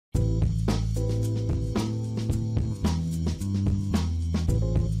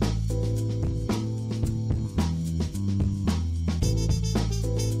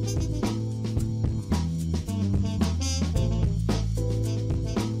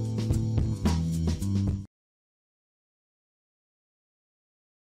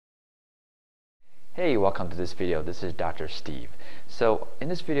Hey, welcome to this video. This is Dr. Steve. So in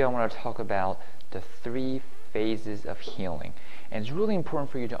this video I want to talk about the 3 phases of healing. And it's really important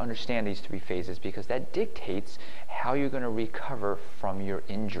for you to understand these 3 phases because that dictates how you're going to recover from your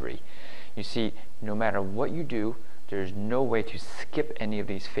injury. You see, no matter what you do, there's no way to skip any of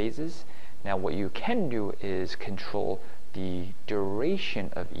these phases. Now what you can do is control the duration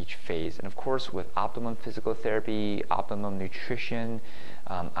of each phase, and of course with optimum physical therapy, optimum nutrition,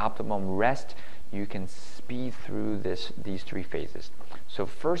 optimum rest, you can speed through these 3 phases. So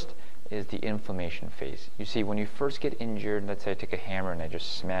first is the inflammation phase. You see, when you first get injured, let's say I take a hammer and I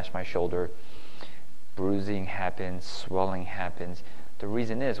just smash my shoulder, bruising happens, swelling happens. The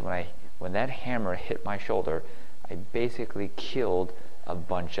reason is when that hammer hit my shoulder, I basically killed a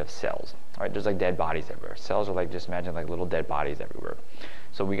bunch of cells. All right, there's like dead bodies everywhere. Cells are like, just imagine like little dead bodies everywhere.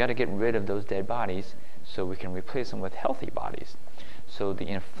 So we got to get rid of those dead bodies so we can replace them with healthy bodies. So the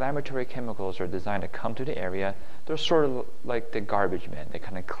inflammatory chemicals are designed to come to the area. They're sort of like the garbage men. They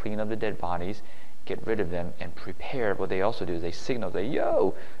kind of clean up the dead bodies, get rid of them, and prepare. What they also do is they signal, they,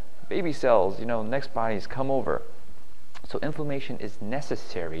 yo, baby cells, next bodies, come over. So inflammation is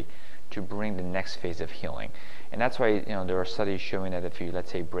necessary to bring the next phase of healing. And that's why there are studies showing that if you,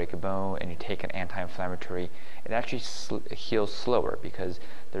 let's say, break a bone and you take an anti-inflammatory, it actually heals slower because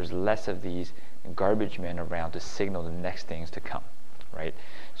there's less of these garbage men around to signal the next things to come. Right?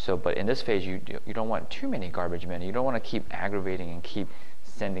 So, but in this phase, you don't want too many garbage men. You don't want to keep aggravating and keep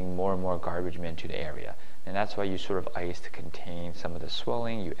sending more and more garbage men to the area. And that's why you sort of ice to contain some of the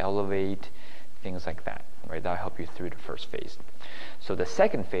swelling, you elevate, things like that. Right? That'll help you through the first phase. So the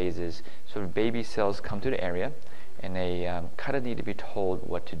second phase is sort of baby cells come to the area and they kind of need to be told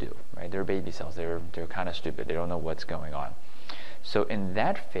what to do. Right? They're baby cells. They're kind of stupid. They don't know what's going on. So in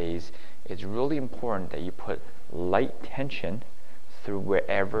that phase, it's really important that you put light tension through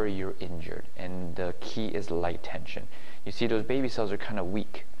wherever you're injured, and the key is light tension. You see, those baby cells are kind of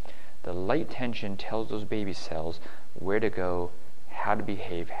weak. The light tension tells those baby cells where to go, how to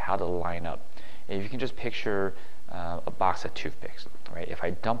behave, how to line up. And if you can just picture a box of toothpicks, right? If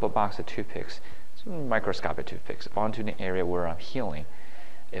I dump a box of toothpicks, some microscopic toothpicks, onto an area where I'm healing,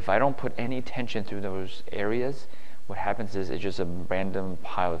 if I don't put any tension through those areas, what happens is it's just a random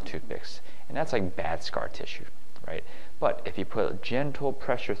pile of toothpicks, and that's like bad scar tissue. Right? But if you put gentle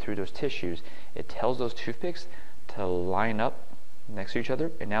pressure through those tissues, it tells those toothpicks to line up next to each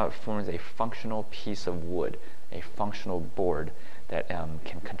other, and now it forms a functional piece of wood, a functional board that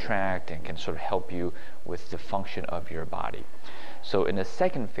can contract and can sort of help you with the function of your body. So in the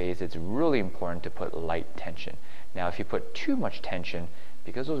second phase, it's really important to put light tension. Now if you put too much tension,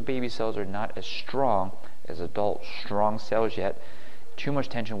 because those baby cells are not as strong as adult strong cells yet, too much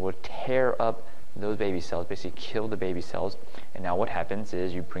tension will tear up those baby cells, basically kill the baby cells, and now what happens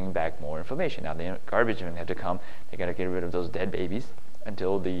is you bring back more inflammation. Now the garbage men have to come, they got to get rid of those dead babies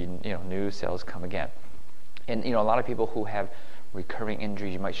until the new cells come again. And a lot of people who have recurring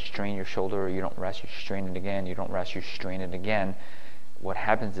injuries, you might strain your shoulder, you don't rest, you strain it again, you don't rest, you strain it again. What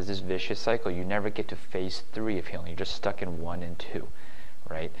happens is this vicious cycle. You never get to phase 3 of healing. You're just stuck in 1 and 2,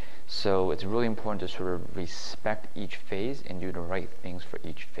 right? So it's really important to sort of respect each phase and do the right things for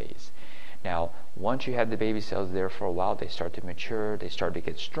each phase. Now, once you have the baby cells there for a while, they start to mature, they start to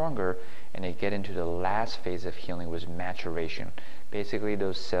get stronger, and they get into the last phase of healing, which is maturation. Basically,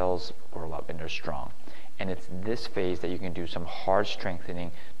 those cells grow up and they're strong. And it's this phase that you can do some hard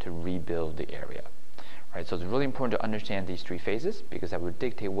strengthening to rebuild the area. Right? So it's really important to understand these 3 phases because that would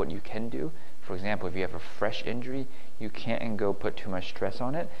dictate what you can do. For example, if you have a fresh injury, you can't go put too much stress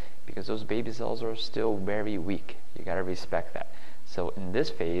on it because those baby cells are still very weak. You got to respect that. So in this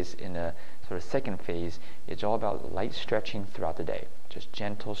phase, in the sort of second phase, it's all about light stretching throughout the day. Just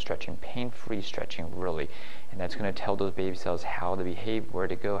gentle stretching, pain-free stretching, really. And that's going to tell those baby cells how to behave, where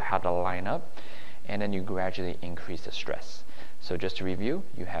to go, how to line up, and then you gradually increase the stress. So just to review,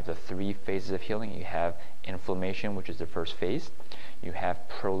 you have the 3 phases of healing. You have inflammation, which is the first phase. You have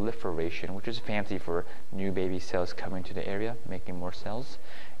proliferation, which is fancy for new baby cells coming to the area, making more cells.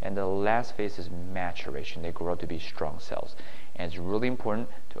 And the last phase is maturation. They grow up to be strong cells. And it's really important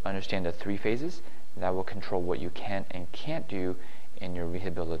to understand the 3 phases. That will control what you can and can't do in your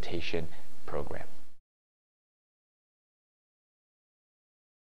rehabilitation program.